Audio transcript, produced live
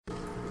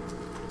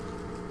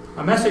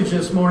My message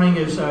this morning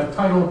is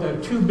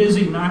titled Too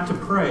Busy Not to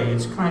Pray.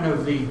 It's kind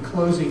of the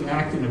closing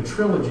act in a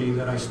trilogy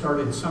that I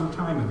started some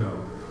time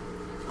ago.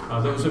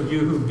 Those of you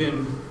who've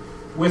been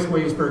with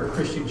Williamsburg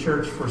Christian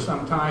Church for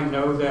some time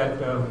know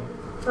that a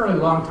fairly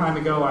long time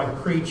ago I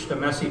preached a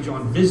message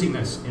on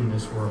busyness in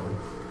this world.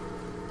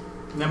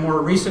 And then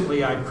more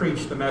recently I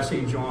preached a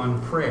message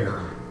on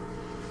prayer.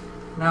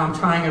 Now I'm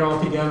tying it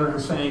all together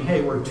and saying,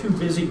 hey, we're too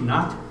busy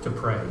not to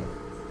pray.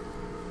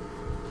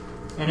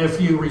 And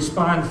if you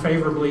respond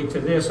favorably to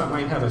this, I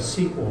might have a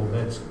sequel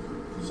that's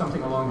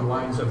something along the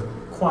lines of,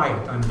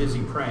 quiet, I'm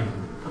busy praying.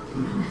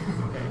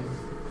 Okay?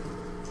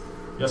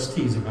 Just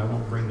teasing, I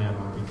won't bring that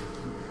on you.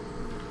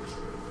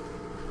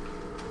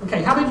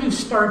 Okay, how did you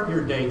start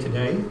your day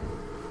today?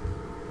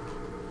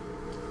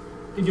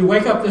 Did you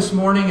wake up this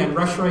morning and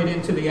rush right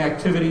into the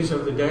activities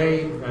of the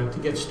day to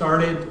get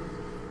started,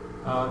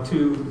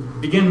 to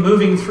begin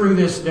moving through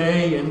this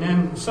day, and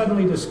then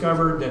suddenly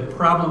discovered that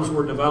problems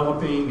were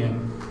developing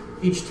and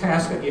each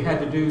task that you had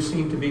to do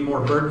seemed to be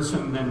more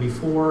burdensome than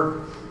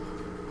before?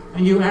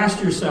 And you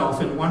asked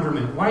yourself in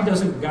wonderment, why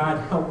doesn't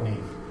God help me?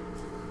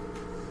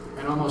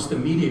 And almost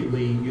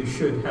immediately you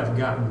should have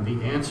gotten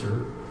the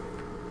answer.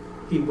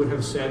 He would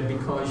have said,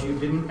 because you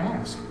didn't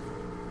ask.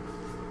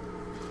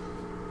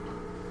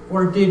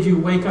 Or did you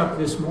wake up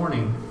this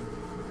morning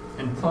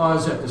and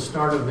pause at the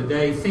start of the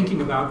day thinking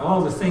about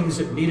all the things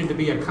that needed to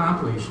be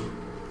accomplished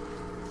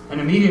and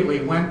immediately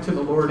went to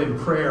the Lord in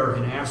prayer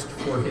and asked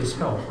for His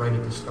help right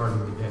at the start of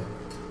the day?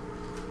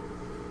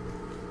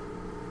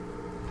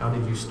 How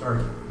did you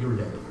start your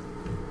day?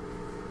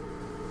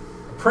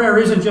 Prayer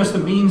isn't just a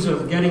means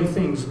of getting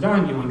things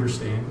done, you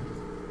understand.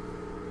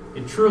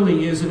 It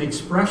truly is an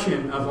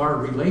expression of our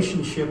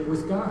relationship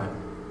with God.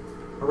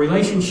 A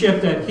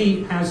relationship that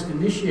He has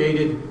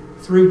initiated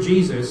through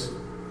Jesus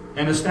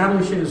and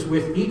establishes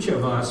with each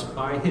of us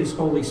by His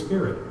Holy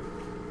Spirit.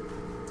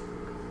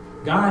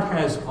 God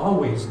has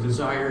always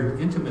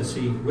desired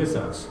intimacy with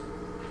us.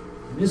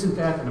 And isn't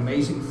that an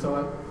amazing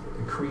thought?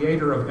 The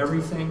Creator of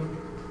everything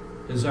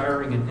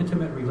desiring an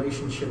intimate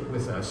relationship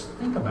with us.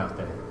 Think about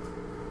that.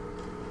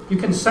 You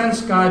can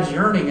sense God's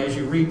yearning as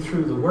you read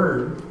through the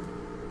Word.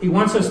 He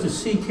wants us to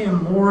seek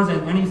Him more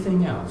than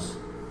anything else.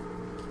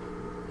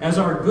 As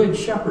our good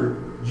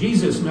shepherd,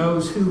 Jesus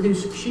knows who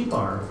His sheep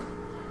are.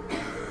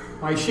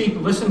 My sheep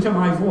listen to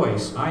my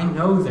voice. I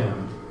know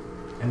them,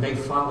 and they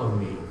follow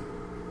me.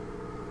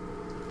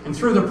 And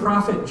through the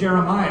prophet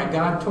Jeremiah,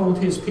 God told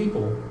His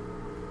people,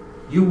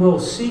 you will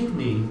seek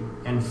me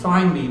and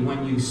find me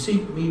when you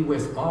seek me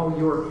with all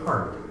your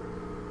heart.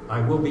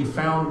 I will be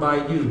found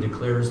by you,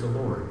 declares the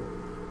Lord,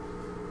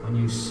 when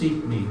you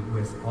seek me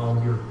with all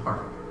your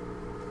heart.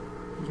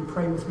 Would you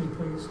pray with me,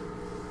 please?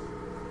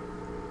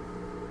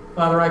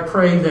 Father, I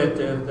pray that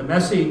the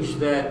message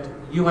that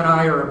you and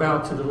I are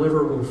about to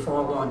deliver will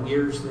fall on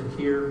ears that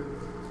hear,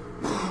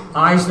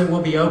 eyes that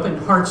will be opened,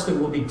 hearts that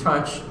will be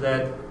touched,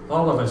 that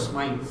all of us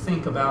might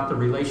think about the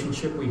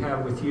relationship we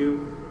have with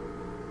you.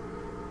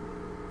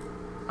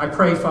 I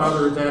pray,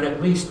 Father, that at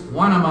least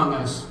one among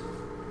us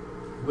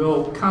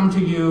will come to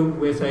you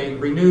with a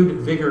renewed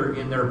vigor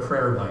in their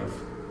prayer life.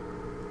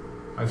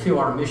 I feel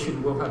our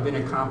mission will have been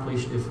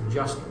accomplished if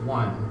just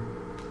one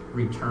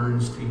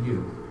returns to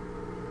you.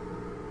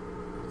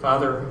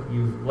 Father,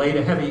 you've laid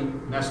a heavy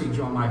message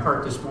on my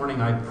heart this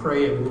morning. I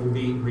pray it will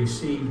be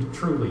received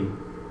truly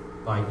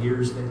by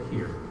ears that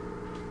hear.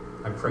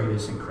 I pray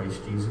this in Christ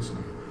Jesus'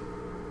 name.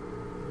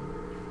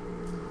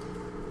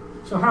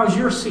 So how's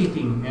your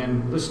seeking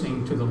and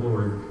listening to the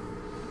Lord?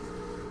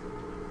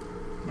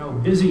 You know,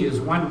 busy is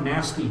one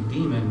nasty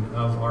demon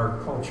of our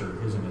culture,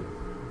 isn't it?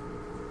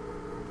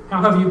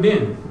 How have you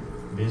been?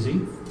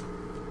 Busy.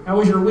 How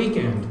was your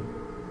weekend?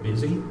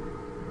 Busy.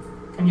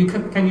 Can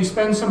you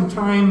spend some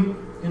time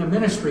in a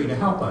ministry to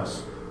help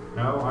us?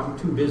 No, I'm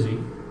too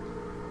busy.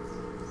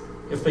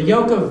 If the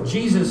yoke of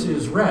Jesus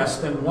is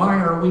rest, then why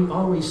are we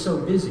always so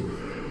busy?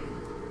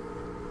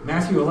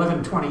 Matthew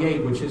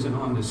 11:28, which isn't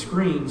on the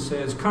screen,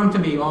 says, come to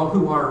me, all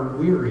who are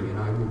weary, and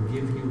I will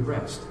give you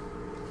rest.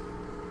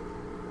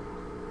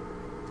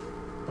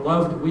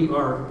 Beloved, we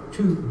are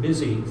too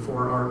busy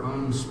for our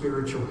own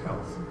spiritual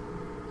health.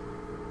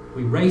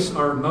 We race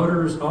our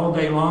motors all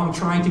day long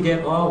trying to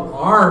get all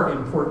our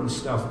important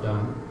stuff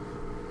done.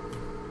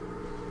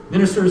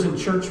 Ministers and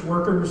church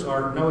workers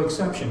are no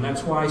exception.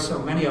 That's why so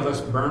many of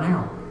us burn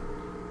out.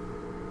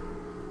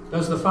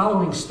 Does the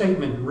following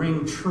statement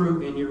ring true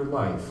in your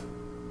life?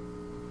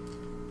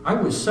 I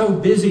was so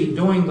busy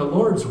doing the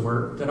Lord's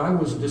work that I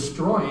was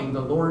destroying the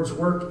Lord's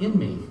work in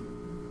me.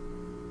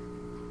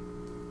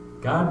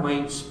 God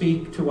might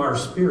speak to our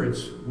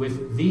spirits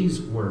with these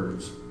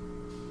words.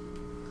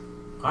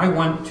 I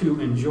want you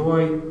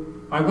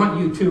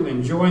to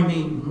enjoy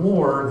me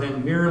more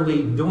than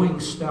merely doing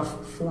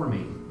stuff for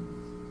me.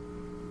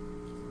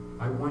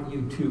 I want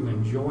you to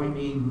enjoy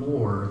me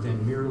more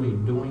than merely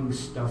doing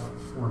stuff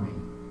for me.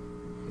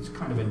 It's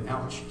kind of an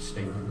ouch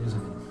statement, isn't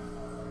it?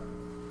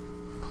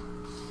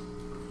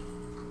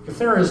 if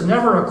there is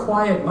never a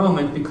quiet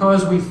moment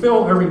because we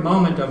fill every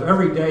moment of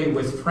every day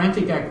with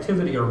frantic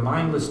activity or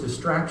mindless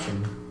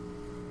distraction,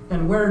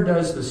 then where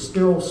does the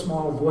still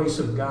small voice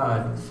of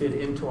God fit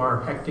into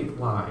our hectic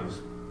lives?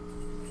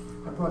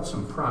 I brought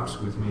some props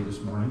with me this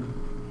morning,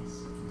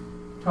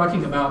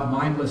 talking about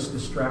mindless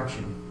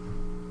distraction.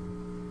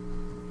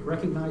 You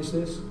recognize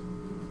this?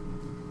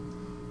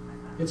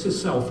 It's a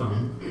cell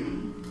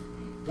phone.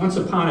 Once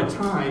upon a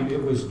time,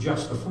 it was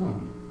just a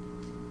phone.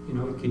 You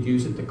know, you could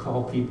use it to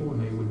call people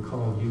and they would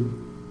call you.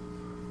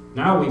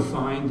 Now we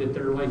find that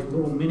they're like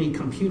little mini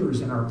computers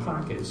in our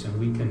pockets, and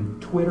we can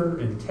Twitter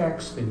and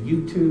text and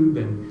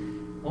YouTube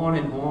and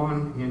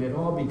on, and it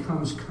all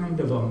becomes kind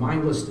of a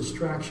mindless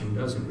distraction,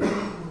 doesn't it?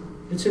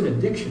 It's an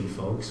addiction,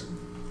 folks.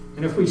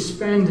 And if we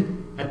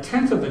spend a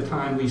tenth of the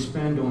time we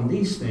spend on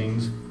these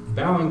things,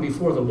 bowing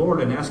before the Lord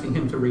and asking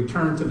Him to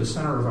return to the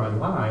center of our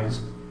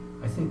lives,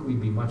 I think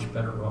we'd be much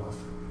better off.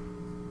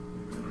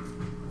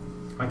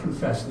 I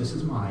confess this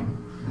is mine.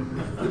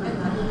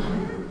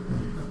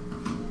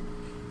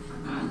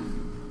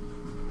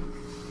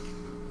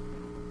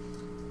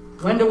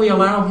 When do we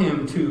allow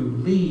Him to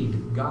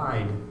lead,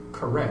 guide,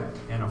 correct,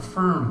 and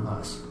affirm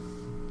us?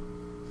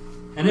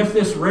 And if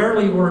this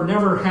rarely or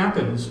never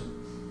happens,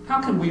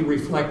 how can we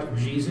reflect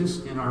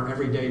Jesus in our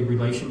everyday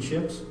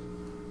relationships?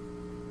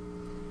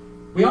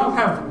 We all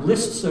have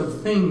lists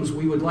of things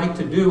we would like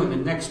to do in the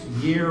next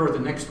year or the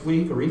next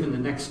week or even the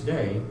next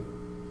day.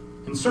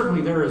 And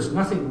certainly there is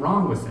nothing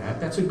wrong with that.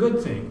 That's a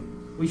good thing.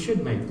 We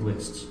should make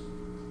lists.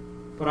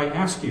 But I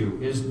ask you,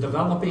 is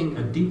developing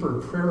a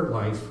deeper prayer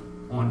life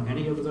on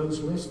any of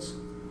those lists?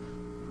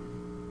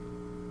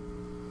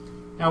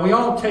 Now, we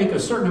all take a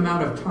certain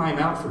amount of time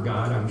out for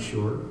God, I'm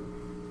sure.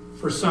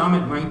 For some,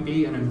 it might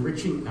be an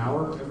enriching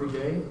hour every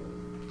day.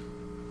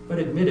 But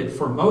admit it,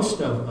 for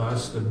most of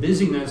us, the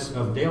busyness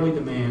of daily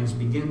demands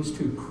begins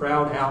to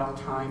crowd out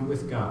time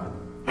with God.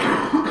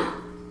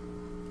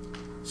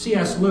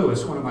 C.S.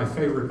 Lewis, one of my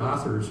favorite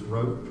authors,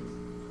 wrote,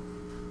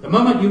 "The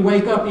moment you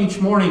wake up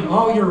each morning,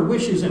 all your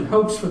wishes and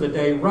hopes for the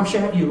day rush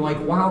at you like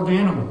wild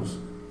animals.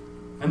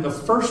 And the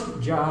first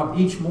job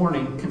each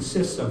morning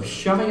consists of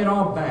shoving it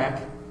all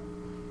back,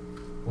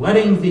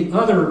 letting the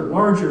other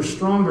larger,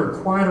 stronger,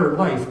 quieter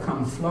life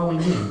come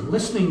flowing in,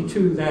 listening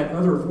to that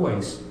other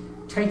voice,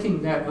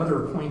 taking that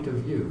other point of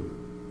view.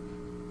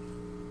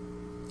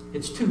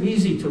 It's too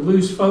easy to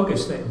lose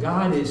focus that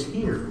God is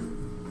here.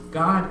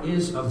 God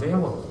is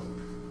available.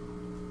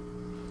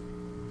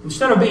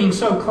 Instead of being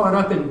so caught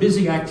up in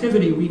busy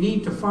activity, we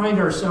need to find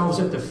ourselves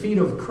at the feet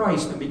of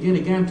Christ and begin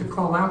again to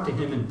call out to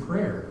Him in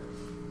prayer."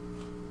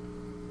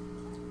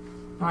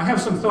 Now, I have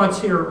some thoughts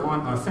here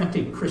on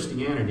authentic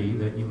Christianity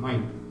that you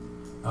might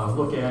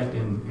look at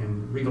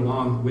and read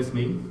along with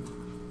me.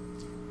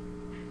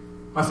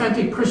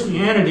 Authentic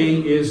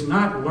Christianity is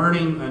not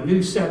learning a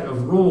new set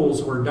of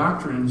rules or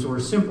doctrines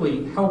or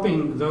simply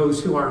helping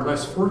those who are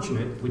less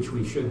fortunate, which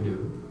we should do.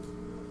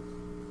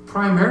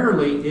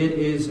 Primarily, it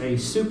is a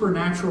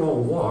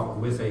supernatural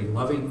walk with a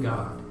loving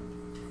God.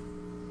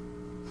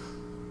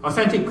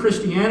 Authentic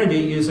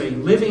Christianity is a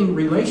living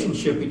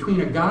relationship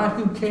between a God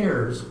who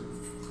cares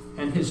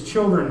and His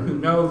children who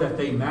know that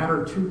they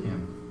matter to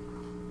Him.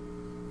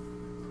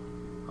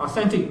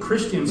 Authentic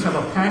Christians have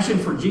a passion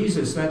for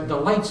Jesus that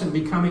delights in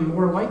becoming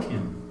more like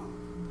Him.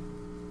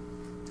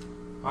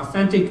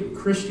 Authentic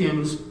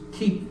Christians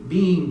keep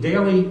being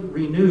daily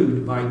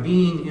renewed by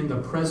being in the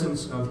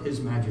presence of His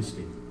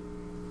majesty.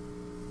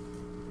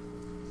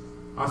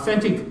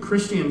 Authentic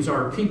Christians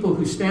are people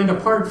who stand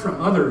apart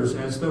from others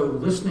as though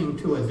listening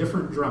to a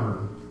different drummer.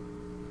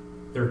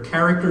 Their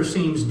character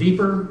seems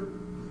deeper,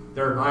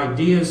 their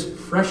ideas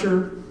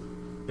fresher,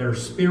 their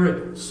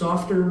spirit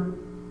softer,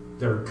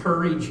 their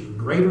courage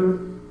greater,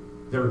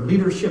 their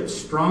leadership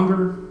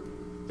stronger,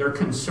 their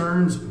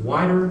concerns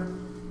wider,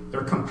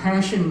 their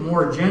compassion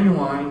more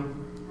genuine,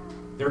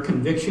 their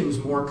convictions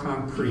more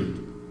concrete.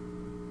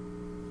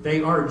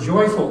 They are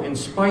joyful in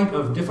spite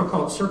of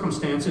difficult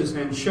circumstances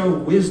and show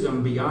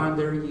wisdom beyond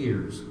their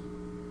years.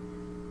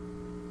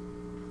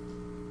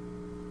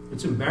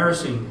 It's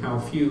embarrassing how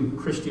few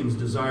Christians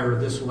desire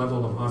this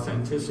level of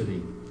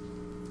authenticity.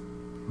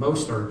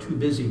 Most are too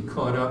busy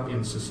caught up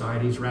in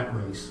society's rat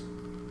race.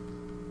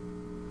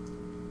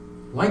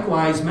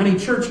 Likewise, many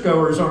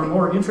churchgoers are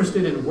more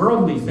interested in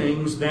worldly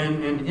things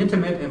than an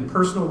intimate and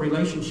personal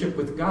relationship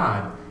with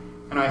God.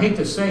 And I hate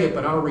to say it,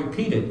 but I'll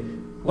repeat it.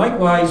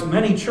 Likewise,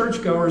 many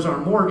churchgoers are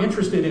more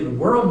interested in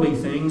worldly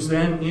things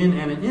than in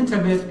an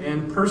intimate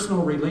and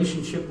personal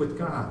relationship with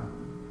God.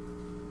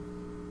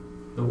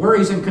 The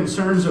worries and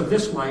concerns of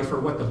this life are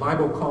what the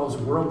Bible calls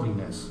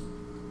worldliness.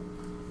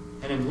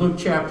 And in Luke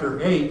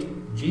chapter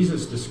 8,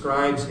 Jesus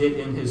describes it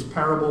in His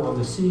parable of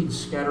the seeds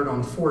scattered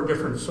on 4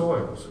 different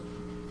soils.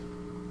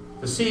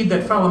 The seed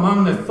that fell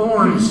among the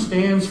thorns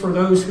stands for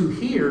those who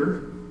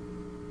hear,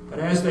 but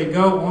as they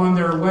go on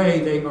their way,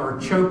 they are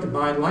choked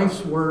by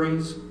life's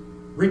worries,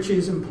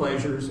 riches and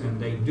pleasures, and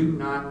they do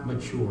not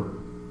mature.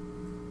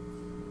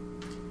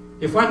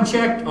 If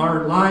unchecked,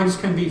 our lives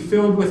can be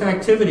filled with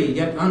activity,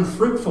 yet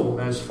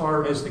unfruitful as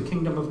far as the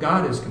kingdom of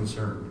God is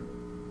concerned.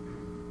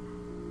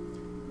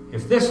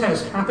 If this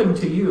has happened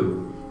to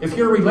you, if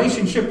your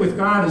relationship with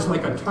God is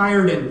like a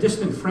tired and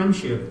distant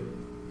friendship,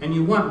 and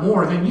you want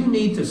more, then you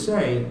need to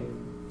say,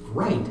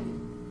 right,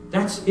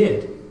 that's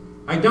it.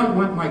 I don't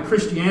want my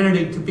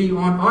Christianity to be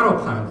on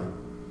autopilot.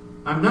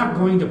 I'm not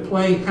going to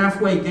play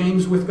halfway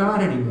games with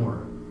God anymore.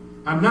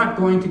 I'm not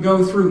going to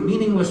go through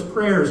meaningless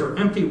prayers or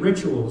empty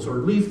rituals or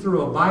leaf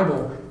through a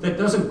Bible that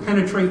doesn't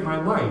penetrate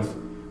my life.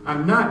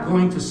 I'm not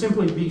going to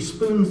simply be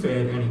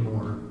spoon-fed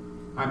anymore.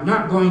 I'm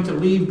not going to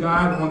leave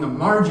God on the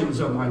margins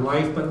of my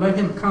life, but let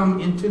him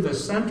come into the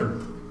center.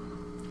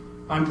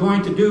 I'm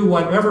going to do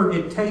whatever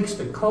it takes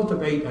to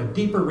cultivate a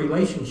deeper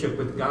relationship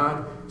with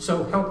God,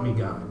 so help me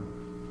God.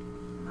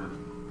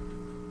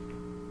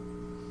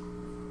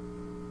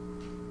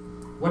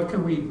 What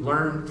can we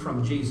learn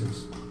from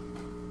Jesus?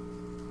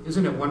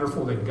 Isn't it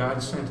wonderful that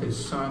God sent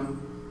his Son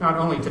not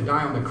only to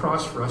die on the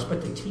cross for us,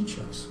 but to teach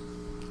us?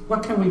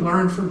 What can we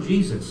learn from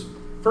Jesus?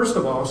 First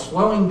of all,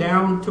 slowing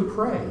down to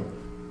pray.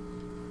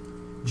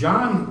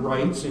 John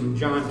writes in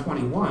John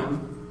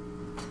 21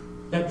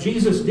 that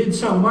Jesus did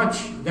so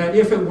much that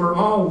if it were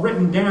all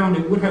written down,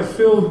 it would have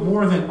filled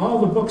more than all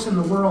the books in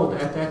the world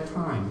at that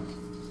time.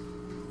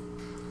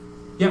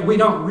 Yet we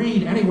don't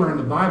read anywhere in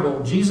the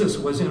Bible Jesus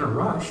was in a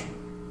rush.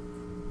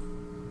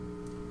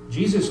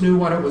 Jesus knew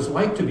what it was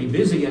like to be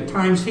busy. At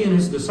times, he and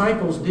his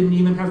disciples didn't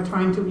even have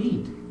time to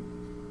eat.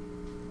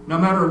 No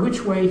matter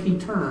which way he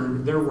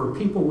turned, there were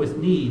people with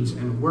needs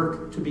and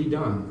work to be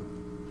done.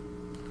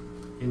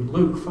 In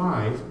Luke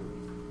 5,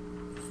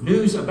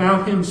 news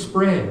about him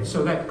spread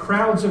so that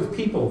crowds of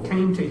people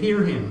came to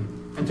hear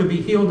him and to be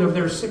healed of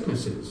their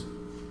sicknesses.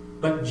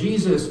 But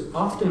Jesus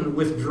often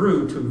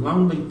withdrew to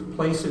lonely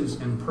places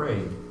and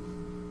prayed.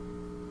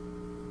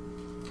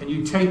 Can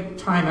you take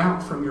time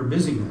out from your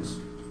busyness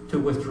to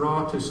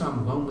withdraw to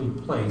some lonely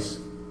place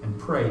and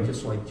pray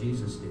just like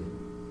Jesus did?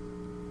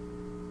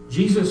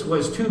 Jesus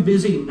was too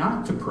busy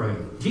not to pray.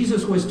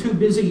 Jesus was too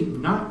busy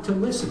not to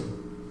listen.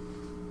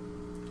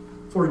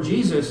 For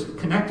Jesus,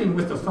 connecting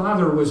with the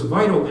Father was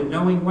vital in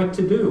knowing what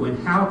to do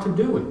and how to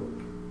do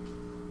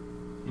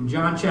it. In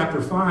John chapter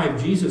 5,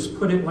 Jesus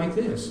put it like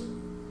this: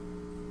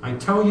 I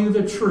tell you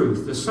the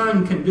truth, the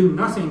Son can do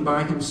nothing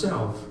by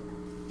himself.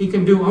 He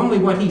can do only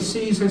what he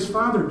sees his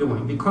Father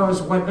doing,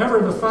 because whatever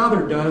the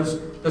Father does,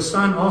 the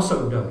Son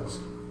also does.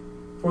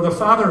 For the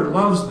Father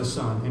loves the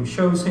Son and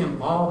shows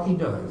him all he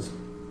does.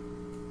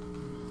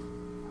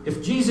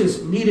 If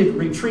Jesus needed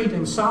retreat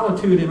and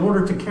solitude in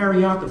order to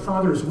carry out the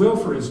Father's will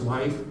for his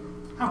life,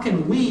 how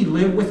can we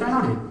live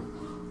without it?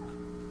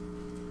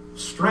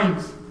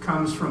 Strength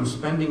comes from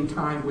spending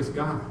time with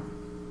God.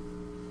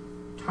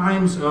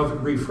 Times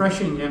of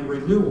refreshing and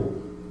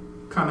renewal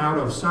come out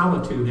of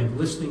solitude and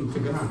listening to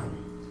God.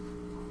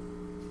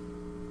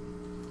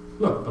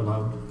 Look,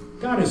 beloved,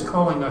 God is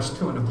calling us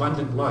to an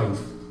abundant life,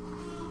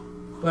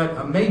 but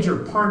a major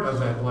part of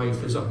that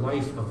life is a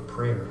life of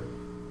prayer.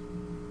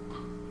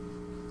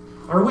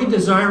 Are we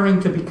desiring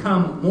to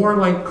become more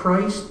like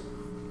Christ,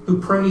 who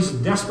prays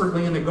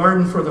desperately in the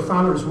garden for the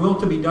Father's will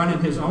to be done in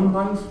his own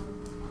life?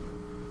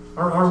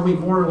 Or are we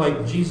more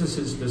like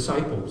Jesus'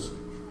 disciples,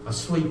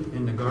 asleep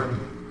in the garden?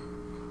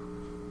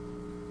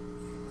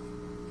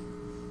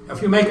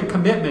 If you make a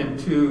commitment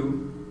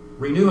to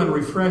renew and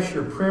refresh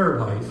your prayer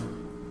life,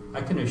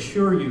 I can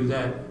assure you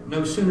that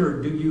no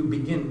sooner do you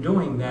begin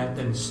doing that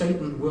than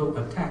Satan will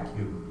attack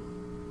you.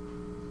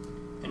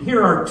 And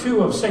here are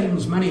two of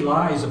Satan's many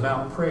lies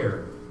about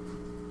prayer.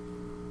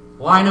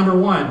 Lie number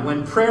one: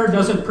 when prayer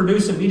doesn't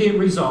produce immediate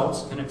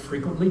results, and it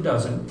frequently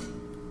doesn't,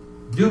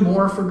 do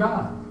more for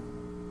God.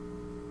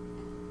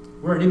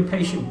 We're an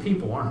impatient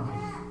people, aren't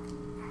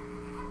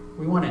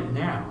we? We want it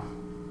now.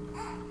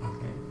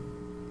 Okay?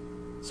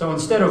 So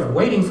instead of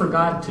waiting for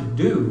God to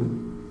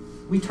do,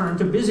 we turn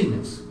to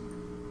busyness.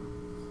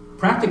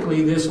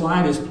 Practically, this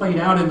lie is played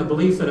out in the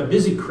belief that a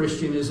busy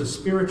Christian is a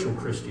spiritual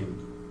Christian.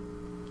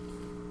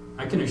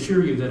 I can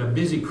assure you that a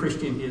busy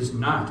Christian is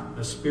not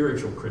a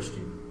spiritual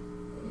Christian.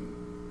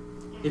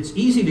 It's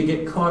easy to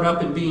get caught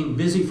up in being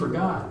busy for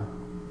God.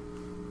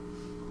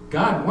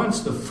 God wants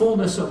the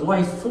fullness of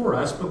life for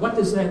us, but what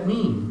does that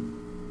mean?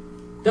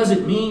 Does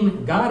it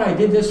mean, God, I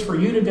did this for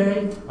you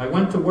today. I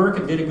went to work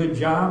and did a good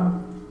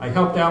job. I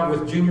helped out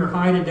with junior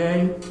high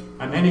today.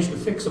 I managed to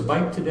fix a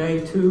bike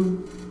today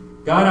too.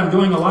 God, I'm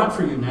doing a lot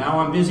for you now.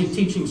 I'm busy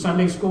teaching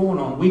Sunday school, and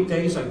on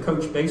weekdays I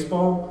coach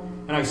baseball.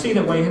 And I see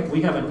that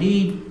we have a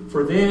need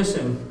for this.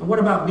 And what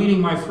about meeting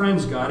my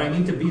friends, God? I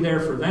need to be there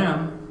for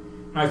them.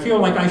 And I feel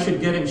like I should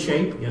get in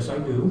shape. Yes, I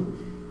do.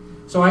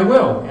 So I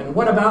will. And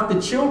what about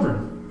the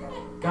children?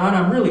 God,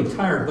 I'm really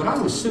tired, but I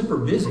was super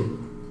busy.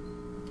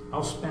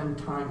 I'll spend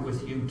time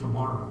with you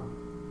tomorrow.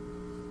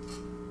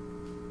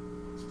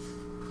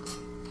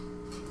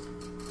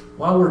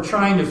 While we're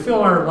trying to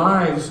fill our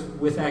lives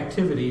with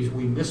activities,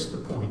 we miss the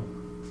point.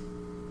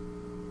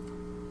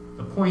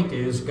 The point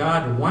is,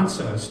 God wants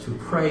us to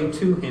pray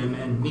to him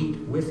and meet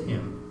with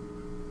him.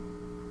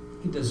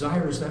 He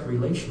desires that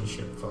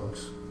relationship,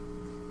 folks.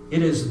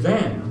 It is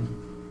then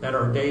that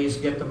our days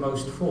get the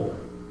most full.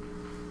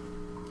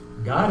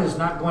 God is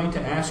not going to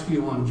ask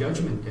you on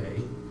Judgment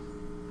Day,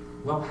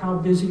 well, how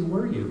busy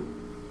were you?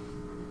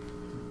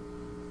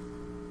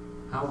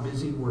 How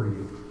busy were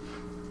you?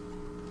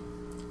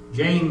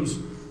 James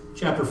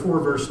chapter 4,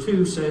 verse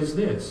 2 says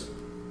this,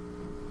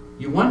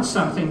 you want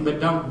something but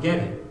don't get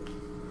it.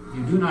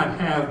 You do not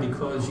have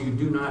because you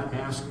do not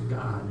ask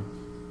God.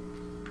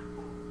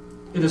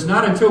 It is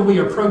not until we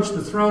approach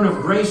the throne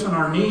of grace on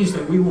our knees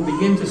that we will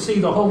begin to see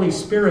the Holy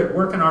Spirit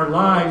work in our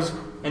lives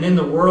and in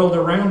the world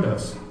around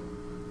us.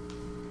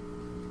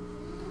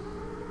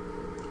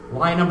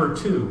 Lie number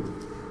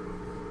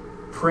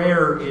 2,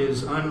 prayer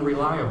is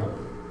unreliable.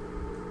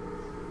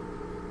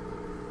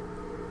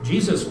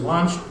 Jesus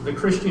launched the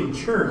Christian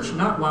church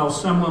not while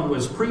someone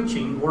was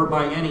preaching or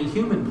by any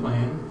human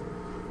plan,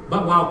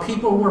 but while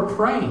people were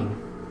praying.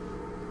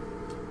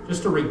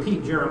 Just to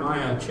repeat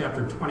Jeremiah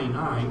chapter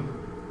 29,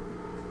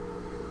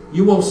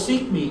 you will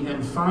seek me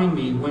and find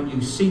me when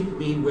you seek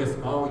me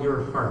with all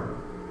your heart.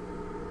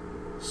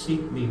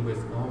 Seek me with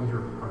all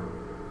your heart.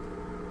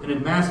 And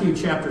in Matthew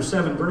chapter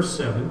 7, verse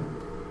 7,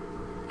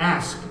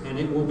 ask and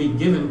it will be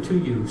given to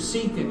you.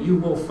 Seek and you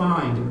will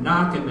find.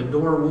 Knock and the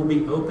door will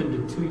be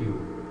opened to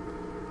you.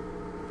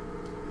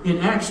 In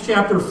Acts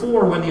chapter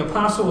 4, when the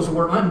apostles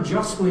were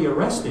unjustly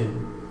arrested,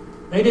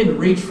 they didn't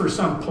reach for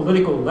some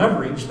political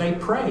leverage, they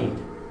prayed.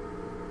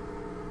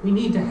 We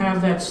need to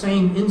have that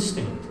same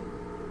instinct.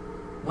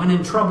 When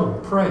in trouble,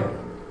 pray.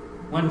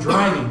 When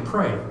driving,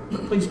 pray.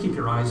 But please keep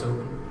your eyes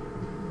open.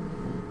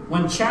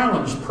 When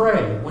challenged,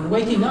 pray. When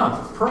waking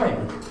up, pray.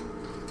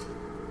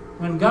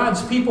 When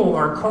God's people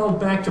are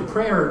called back to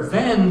prayer,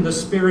 then the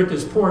Spirit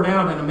is poured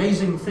out and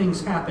amazing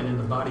things happen in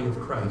the body of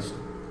Christ.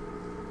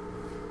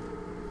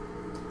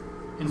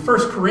 In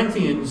 1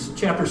 Corinthians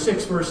chapter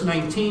 6, verse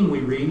 19, we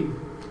read,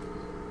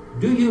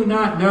 do you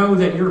not know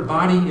that your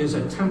body is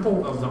a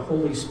temple of the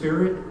Holy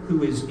Spirit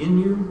who is in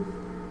you,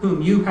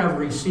 whom you have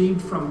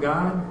received from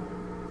God?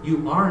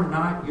 You are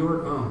not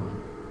your own.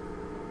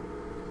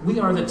 We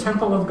are the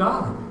temple of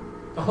God.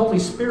 The Holy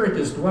Spirit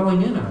is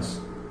dwelling in us.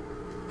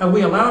 Have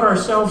we allowed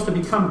ourselves to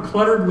become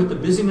cluttered with the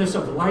busyness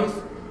of life,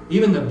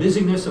 even the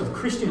busyness of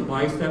Christian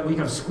life, that we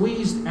have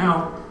squeezed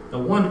out the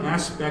one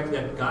aspect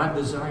that God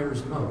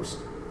desires most?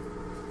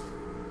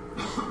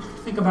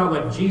 Think about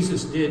what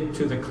Jesus did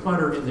to the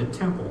clutter in the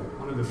temple,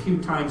 one of the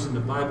few times in the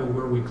Bible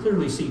where we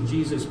clearly see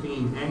Jesus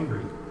being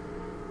angry.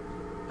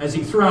 As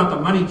he threw out the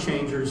money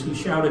changers, he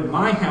shouted,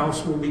 my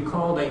house will be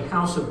called a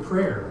house of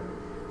prayer.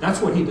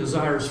 That's what he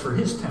desires for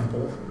his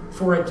temple,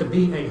 for it to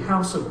be a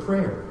house of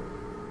prayer.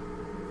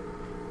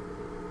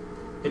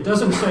 It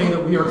doesn't say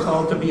that we are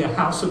called to be a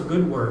house of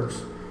good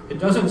works. It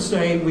doesn't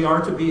say we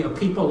are to be a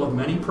people of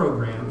many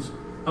programs,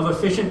 of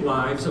efficient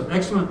lives, of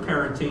excellent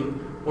parenting,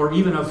 or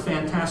even of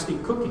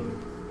fantastic cooking.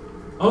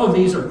 All of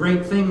these are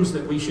great things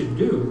that we should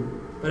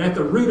do, but at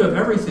the root of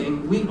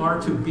everything, we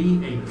are to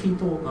be a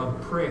people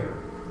of prayer.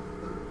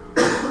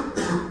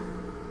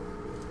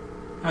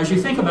 As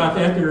you think about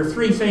that, there are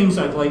 3 things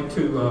I'd like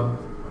to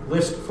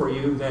list for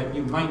you that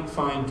you might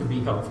find to be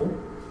helpful.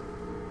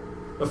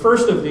 The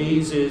first of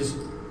these is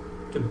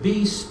to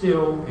be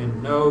still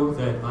and know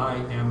that I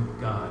am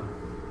God.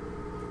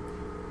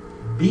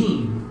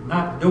 Being,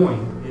 not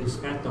doing,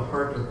 is at the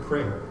heart of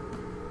prayer.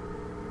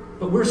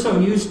 But we're so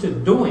used to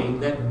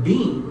doing that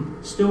being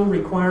still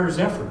requires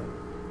effort.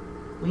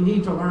 We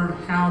need to learn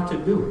how to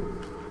do it.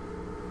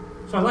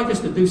 So I'd like us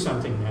to do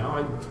something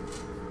now.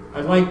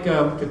 I'd like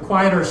to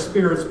quiet our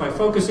spirits by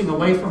focusing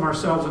away from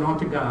ourselves and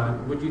onto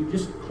God. Would you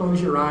just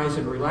close your eyes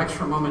and relax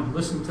for a moment and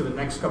listen to the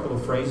next couple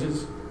of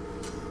phrases?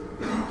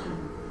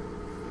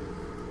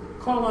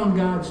 Call on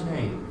God's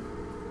name.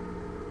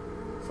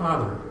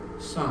 Father,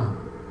 Son,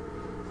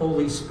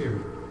 Holy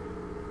Spirit.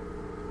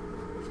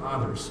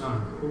 Father,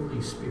 Son,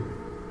 Holy Spirit.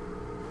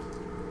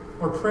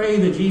 Or pray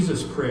the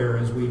Jesus prayer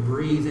as we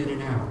breathe in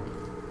and out.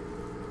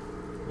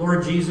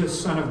 Lord Jesus,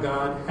 Son of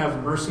God,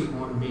 have mercy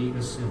on me,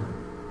 a sinner.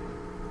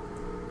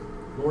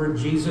 Lord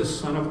Jesus,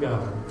 Son of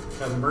God,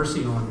 have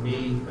mercy on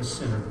me, a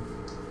sinner.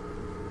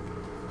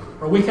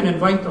 Or we can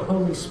invite the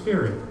Holy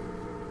Spirit.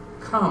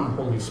 Come,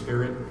 Holy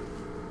Spirit,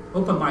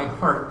 open my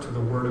heart to the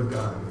Word of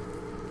God.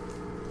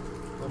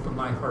 Open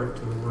my heart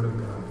to the Word of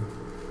God.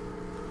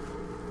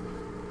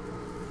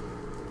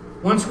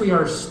 Once we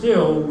are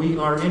still, we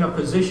are in a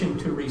position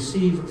to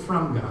receive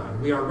from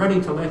God. We are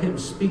ready to let Him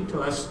speak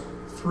to us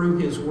through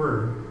His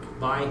Word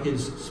by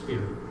His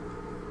Spirit.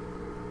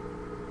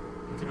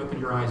 You can open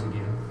your eyes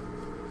again.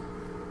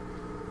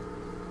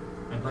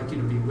 I'd like you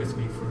to be with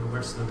me for the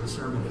rest of the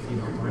sermon, if you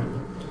don't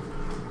mind.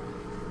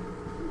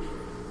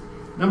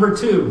 Number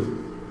 2,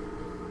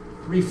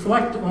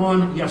 reflect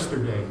on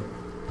yesterday.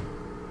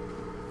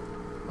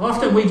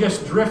 Often we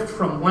just drift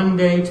from one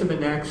day to the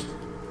next,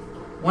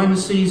 one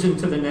season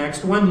to the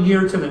next, one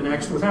year to the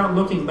next, without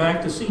looking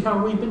back to see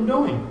how we've been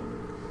doing.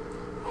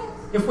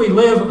 If we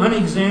live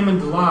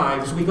unexamined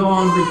lives, we go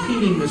on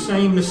repeating the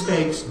same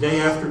mistakes day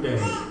after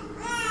day.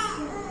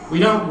 We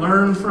don't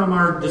learn from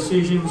our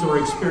decisions or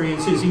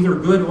experiences, either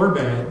good or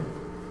bad.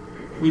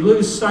 We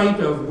lose sight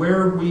of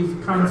where we've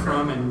come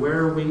from and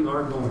where we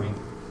are going.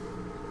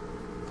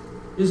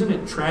 Isn't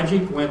it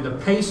tragic when the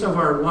pace of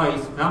our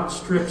life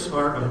outstrips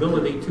our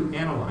ability to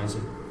analyze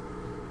it?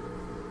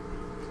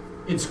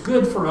 It's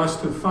good for us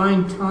to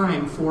find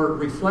time for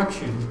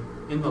reflection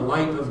in the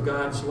light of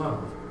God's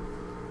love.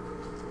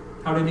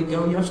 How did it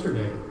go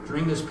yesterday,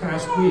 during this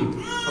past week,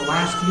 the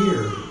last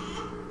year?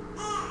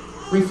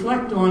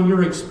 Reflect on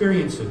your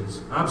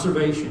experiences,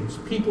 observations,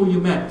 people you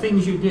met,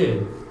 things you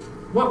did.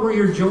 What were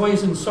your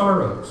joys and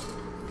sorrows?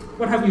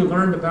 What have you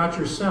learned about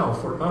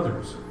yourself or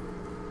others?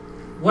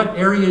 What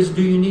areas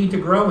do you need to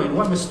grow in?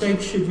 What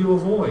mistakes should you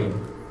avoid?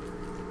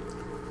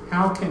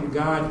 How can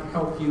God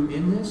help you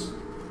in this?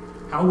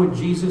 How would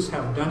Jesus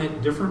have done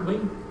it differently?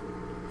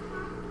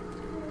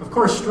 Of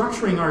course,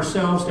 structuring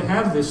ourselves to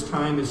have this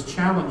time is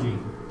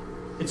challenging.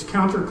 It's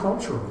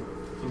countercultural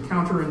and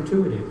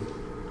counterintuitive.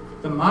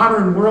 The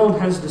modern world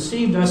has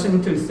deceived us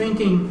into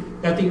thinking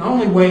that the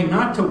only way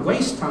not to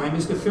waste time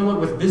is to fill it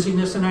with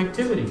busyness and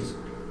activities.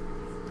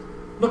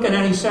 Look at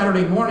any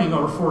Saturday morning,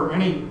 or for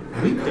any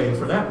weekday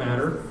for that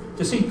matter,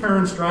 to see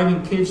parents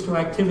driving kids to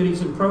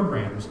activities and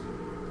programs,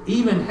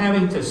 even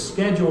having to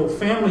schedule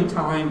family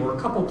time or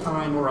couple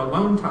time or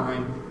alone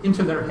time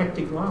into their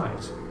hectic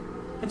lives.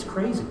 That's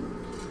crazy.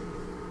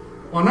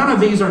 While none of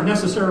these are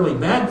necessarily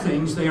bad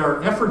things, they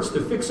are efforts to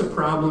fix a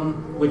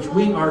problem which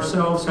we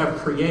ourselves have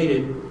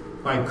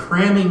created by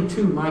cramming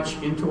too much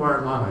into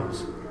our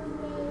lives.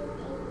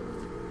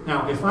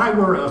 Now, if I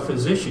were a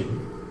physician,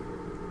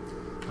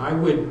 I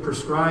would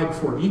prescribe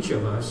for each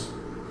of us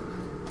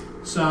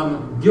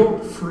some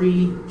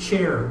guilt-free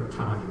chair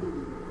time,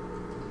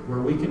 where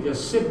we can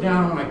just sit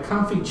down on a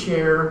comfy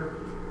chair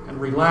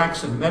and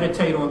relax and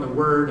meditate on the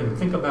Word and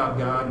think about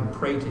God and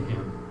pray to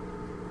Him.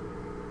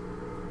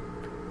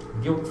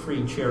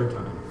 Guilt-free chair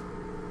time.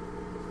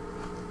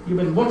 You've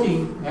been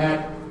looking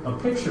at a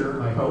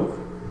picture, I hope,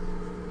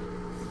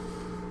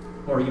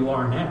 or you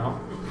are now,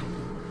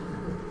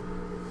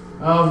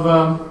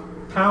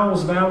 of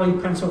Powell's Valley,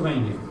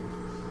 Pennsylvania.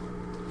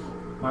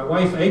 My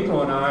wife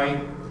April and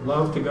I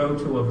love to go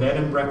to a bed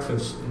and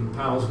breakfast in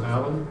Powell's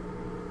Valley,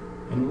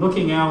 and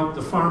looking out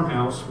the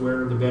farmhouse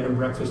where the bed and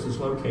breakfast is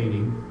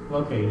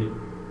located,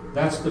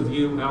 that's the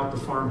view out the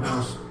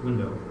farmhouse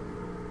window.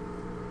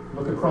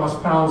 Look across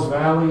Powell's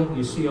Valley,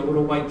 you see a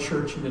little white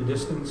church in the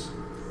distance,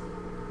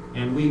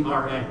 and we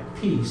are at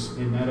peace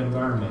in that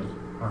environment.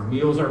 Our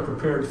meals are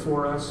prepared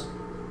for us.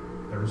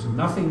 There's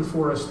nothing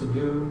for us to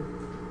do.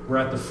 We're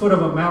at the foot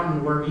of a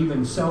mountain where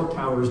even cell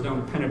towers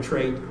don't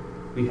penetrate.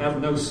 We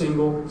have no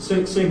signal.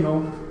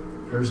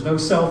 There's no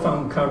cell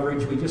phone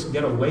coverage. We just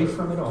get away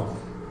from it all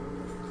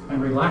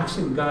and relax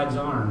in God's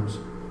arms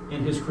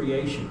in His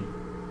creation.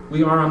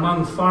 We are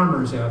among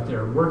farmers out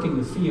there working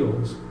the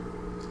fields.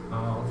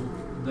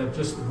 That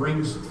just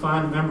brings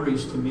fond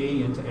memories to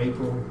me and to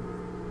April.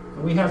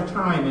 And we have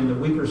time in the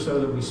week or so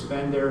that we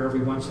spend there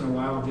every once in a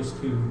while just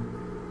to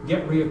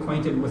get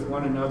reacquainted with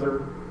one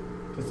another,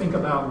 to think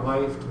about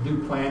life, to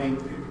do planning,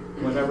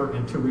 whatever,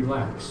 and to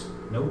relax.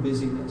 No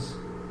busyness,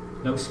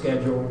 no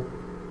schedule,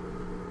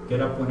 get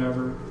up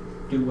whenever,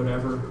 do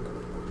whatever.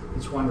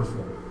 It's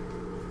wonderful.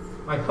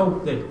 I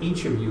hope that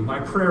each of you, my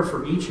prayer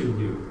for each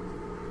of you,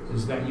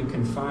 is that you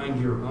can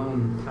find your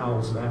own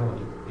Powell's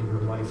Valley in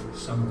your life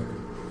somewhere.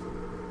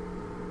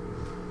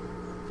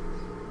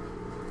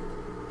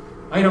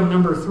 Item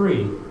number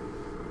 3,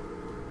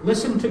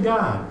 listen to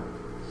God.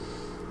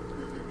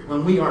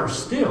 When we are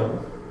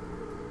still,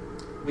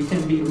 we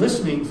can be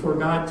listening for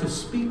God to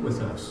speak with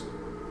us.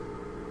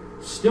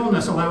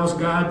 Stillness allows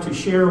God to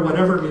share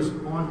whatever is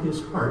on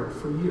His heart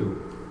for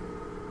you.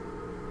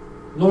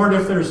 Lord,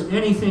 if there's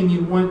anything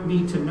you want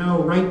me to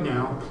know right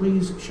now,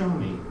 please show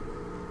me.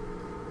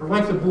 Or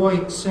like the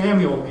boy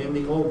Samuel in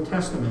the Old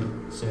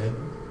Testament said,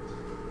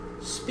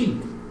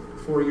 speak,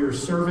 for your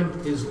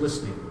servant is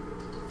listening.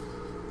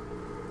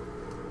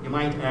 You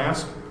might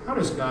ask, how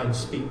does God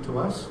speak to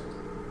us?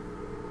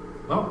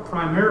 Well,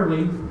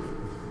 primarily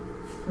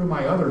through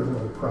my other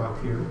little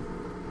prop here,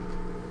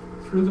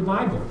 through the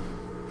Bible,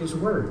 His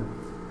Word.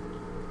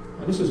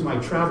 Now, this is my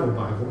travel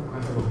Bible.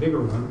 I have a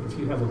bigger one. If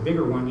you have a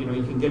bigger one, you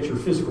can get your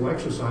physical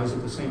exercise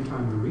at the same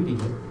time you're reading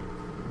it.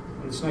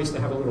 And it's nice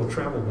to have a little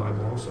travel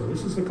Bible also.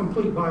 This is the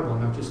complete Bible,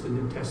 not just the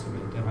New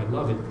Testament, and I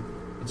love it.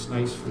 It's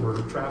nice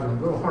for traveling.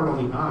 A little hard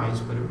on the eyes,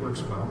 but it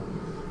works well.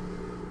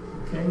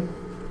 Okay?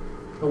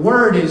 The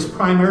Word is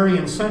primary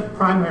and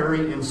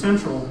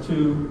central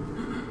to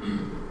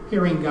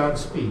hearing God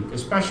speak,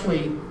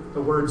 especially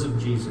the words of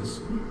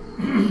Jesus.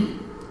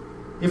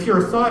 If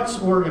your thoughts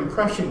or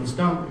impressions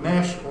don't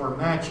mesh or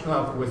match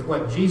up with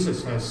what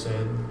Jesus has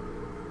said,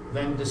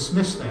 then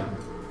dismiss them.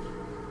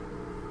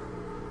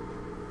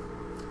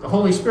 The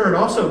Holy Spirit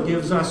also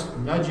gives us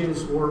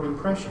nudges or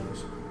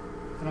impressions.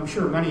 And I'm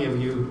sure many of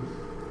you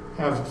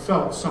have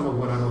felt some of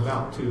what I'm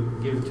about to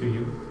give to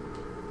you.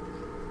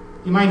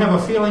 You might have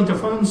a feeling to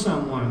phone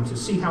someone to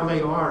see how they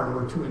are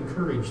or to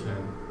encourage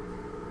them.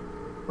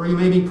 Or you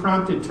may be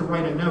prompted to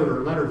write a note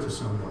or letter to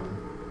someone.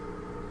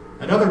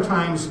 At other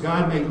times,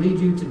 God may lead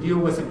you to deal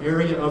with an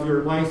area of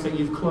your life that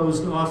you've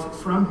closed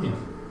off from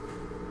Him.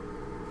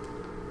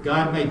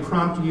 God may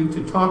prompt you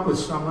to talk with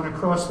someone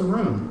across the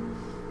room,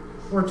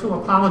 or to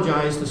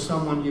apologize to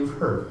someone you've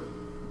hurt,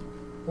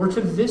 or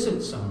to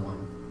visit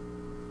someone.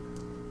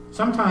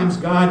 Sometimes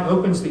God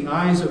opens the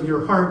eyes of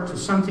your heart to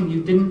something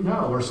you didn't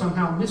know or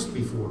somehow missed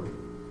before.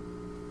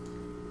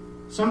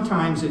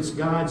 Sometimes it's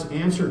God's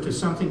answer to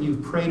something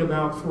you've prayed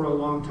about for a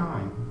long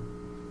time.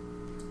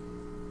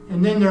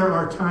 And then there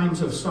are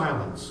times of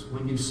silence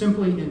when you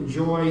simply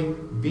enjoy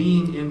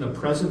being in the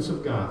presence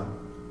of God,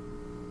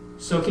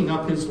 soaking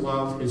up His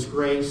love, His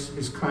grace,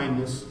 His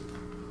kindness,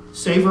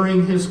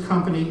 savoring His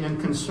company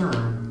and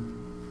concern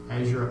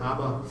as your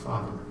Abba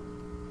Father.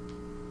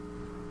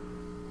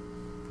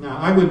 Now,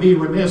 I would be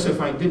remiss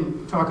if I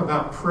didn't talk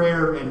about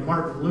prayer and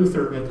Martin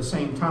Luther at the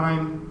same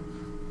time.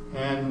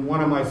 And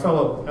one of my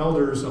fellow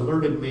elders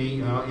alerted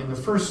me, in the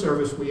first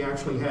service we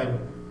actually had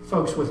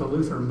folks with a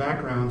Lutheran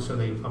background, so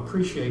they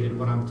appreciated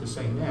what I'm to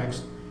say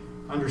next.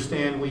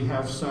 Understand we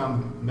have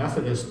some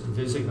Methodists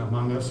visiting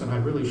among us, and I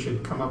really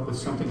should come up with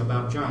something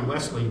about John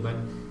Wesley, but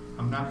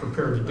I'm not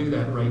prepared to do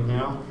that right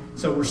now.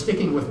 So we're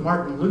sticking with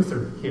Martin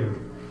Luther here.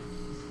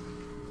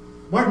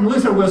 Martin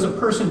Luther was a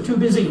person too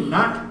busy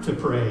not to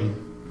pray.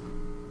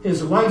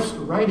 His life's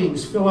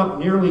writings fill up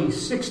nearly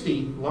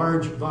 60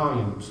 large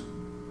volumes.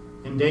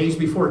 In days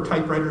before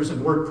typewriters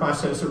and word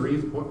processors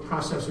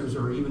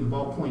or even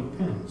ballpoint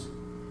pens.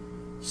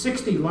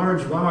 60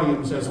 large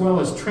volumes, as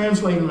well as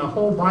translating the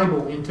whole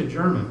Bible into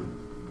German,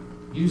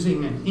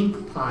 using an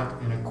ink pot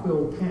and a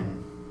quill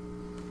pen.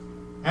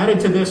 Added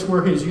to this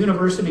were his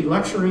university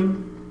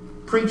lecturing,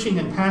 preaching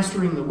and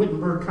pastoring the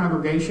Wittenberg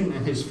congregation,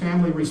 and his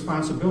family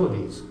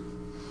responsibilities.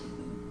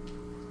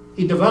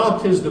 He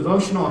developed his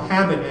devotional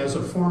habit as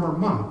a former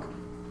monk.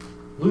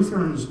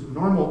 Luther's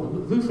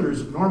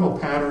normal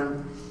pattern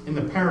in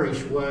the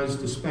parish was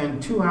to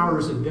spend 2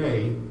 hours a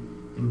day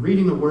in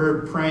reading the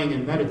Word, praying,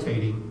 and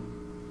meditating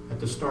at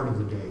the start of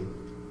the day.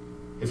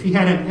 If he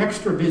had an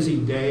extra busy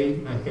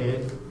day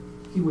ahead,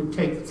 he would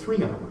take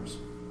 3 hours.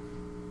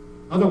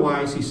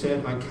 Otherwise, he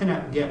said, I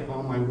cannot get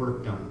all my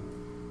work done.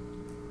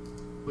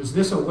 Was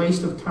this a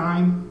waste of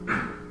time?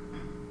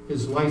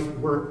 His life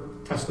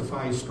work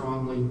testifies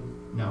strongly,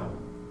 no.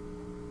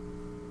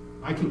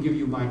 I can give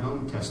you my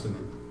own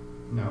testament,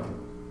 no.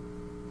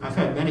 I've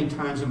had many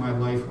times in my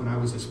life when I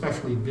was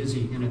especially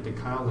busy in at the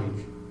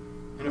college,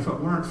 and if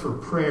it weren't for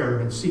prayer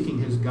and seeking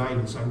His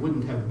guidance, I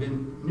wouldn't have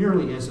been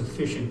nearly as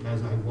efficient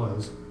as I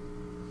was.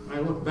 And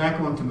I look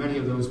back onto many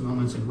of those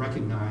moments and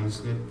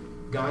recognize that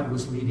God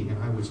was leading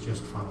and I was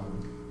just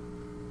following.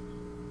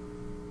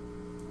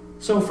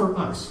 So for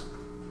us,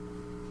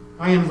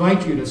 I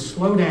invite you to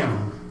slow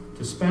down,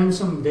 to spend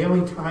some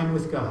daily time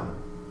with God.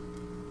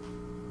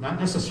 Not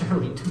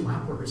necessarily 2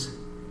 hours.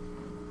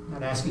 I'm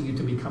not asking you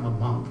to become a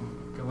monk,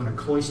 go in a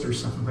cloister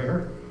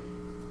somewhere,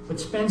 but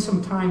spend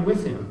some time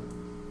with Him.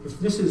 If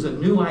this is a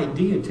new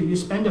idea to you,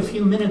 spend a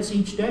few minutes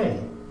each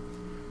day.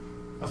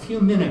 A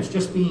few minutes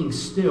just being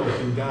still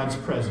in God's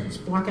presence.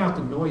 Block out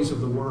the noise of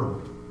the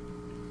world.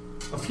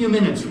 A few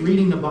minutes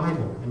reading the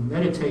Bible and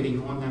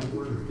meditating on that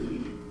Word.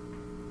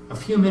 A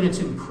few minutes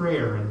in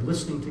prayer and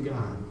listening to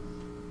God.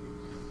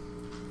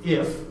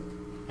 If,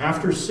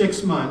 after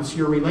 6 months,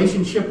 your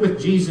relationship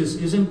with Jesus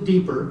isn't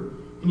deeper,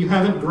 and you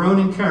haven't grown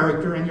in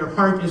character, and your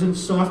heart isn't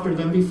softer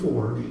than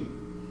before,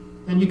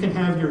 then you can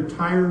have your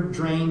tired,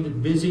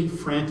 drained, busy,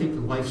 frantic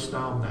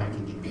lifestyle back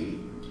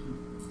again.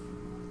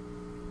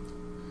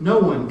 No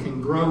one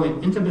can grow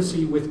in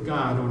intimacy with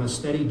God on a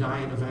steady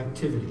diet of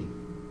activity.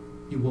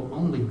 You will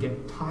only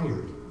get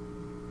tired.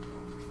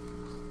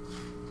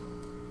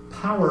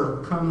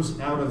 Power comes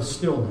out of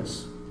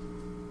stillness.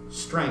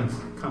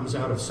 Strength comes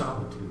out of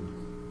solitude.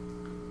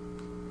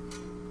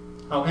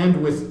 I'll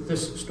end with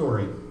this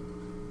story.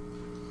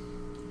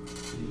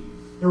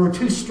 There were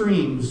 2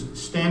 streams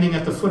standing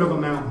at the foot of a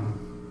mountain.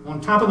 On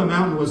top of the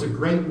mountain was a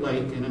great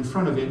lake, and in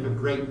front of it a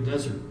great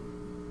desert.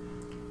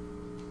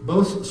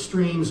 Both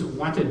streams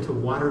wanted to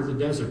water the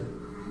desert,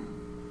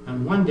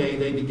 and one day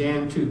they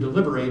began to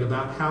deliberate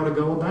about how to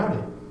go about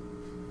it.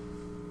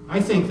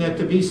 I think that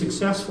to be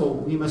successful,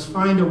 we must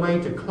find a way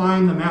to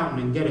climb the mountain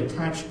and get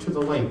attached to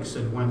the lake,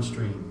 said one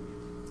stream.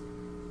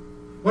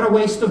 What a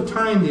waste of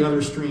time, the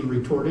other stream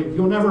retorted.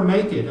 You'll never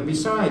make it, and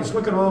besides,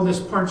 look at all this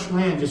parched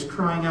land just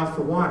crying out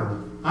for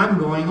water. I'm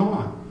going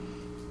on.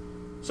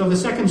 So the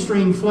second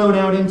stream flowed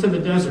out into the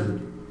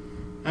desert.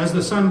 As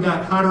the sun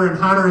got hotter and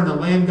hotter and the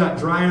land got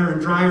drier and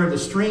drier, the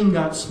stream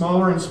got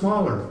smaller and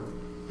smaller.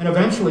 And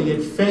eventually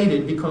it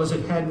faded because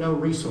it had no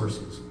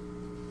resources.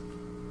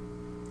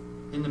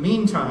 In the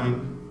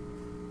meantime,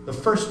 the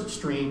first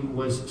stream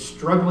was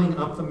struggling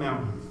up the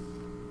mountain.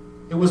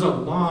 It was a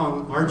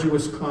long,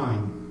 arduous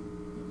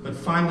climb. But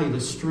finally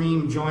the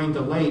stream joined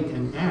the lake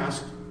and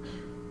asked,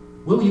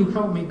 "Will you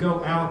help me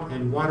go out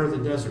and water the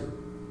desert?"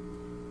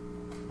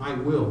 "I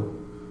will,"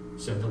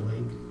 said the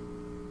lake.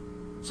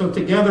 So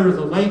together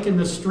the lake and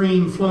the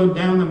stream flowed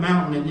down the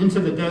mountain and into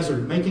the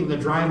desert, making the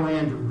dry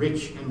land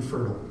rich and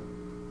fertile.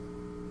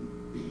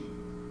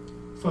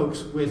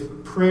 Folks,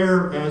 with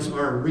prayer as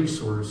our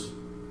resource,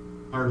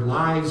 our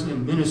lives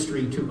and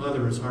ministry to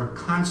others are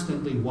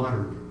constantly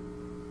watered.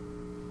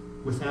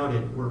 Without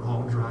it, we're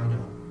all dried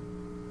up.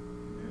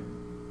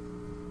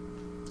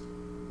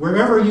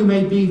 Wherever you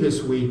may be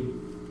this week,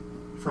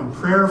 from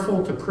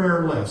prayerful to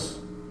prayerless,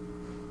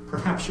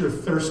 perhaps you're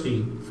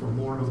thirsty for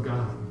more of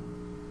God.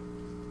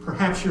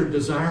 Perhaps you're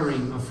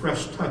desiring a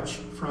fresh touch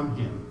from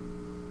Him.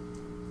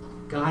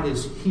 God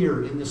is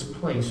here in this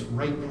place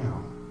right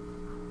now.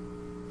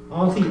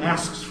 All He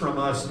asks from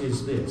us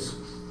is this: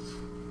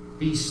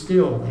 be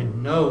still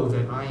and know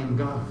that I am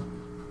God.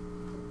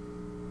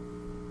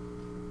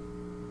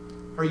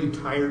 Are you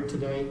tired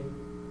today?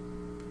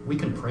 We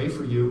can pray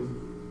for you.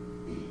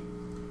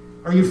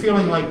 Are you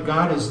feeling like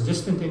God is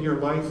distant in your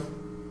life?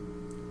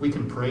 We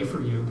can pray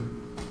for you.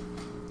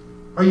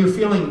 Are you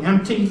feeling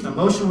empty,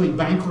 emotionally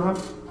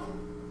bankrupt?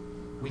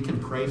 We can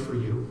pray for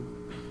you.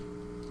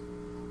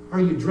 Are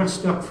you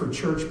dressed up for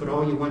church but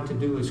all you want to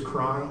do is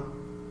cry?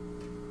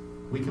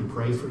 We can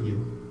pray for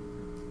you.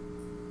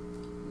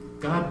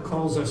 God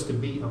calls us to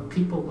be a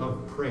people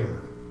of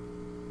prayer.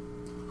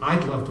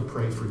 I'd love to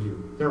pray for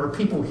you. There are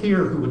people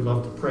here who would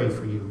love to pray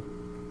for you.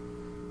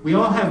 We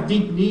all have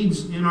deep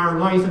needs in our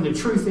life, and the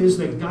truth is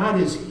that God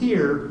is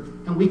here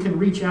and we can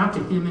reach out to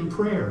Him in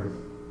prayer.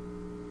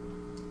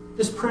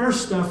 This prayer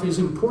stuff is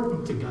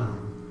important to God.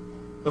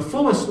 The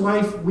fullest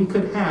life we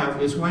could have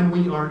is when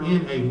we are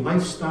in a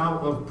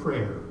lifestyle of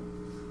prayer.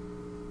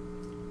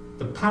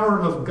 The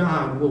power of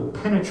God will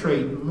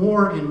penetrate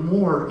more and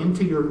more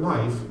into your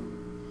life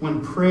when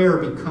prayer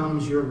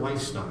becomes your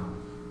lifestyle.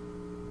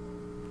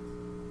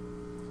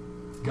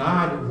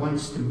 God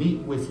wants to meet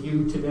with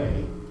you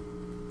today.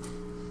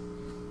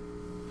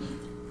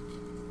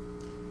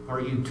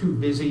 Are you too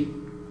busy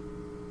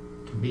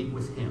to meet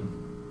with Him?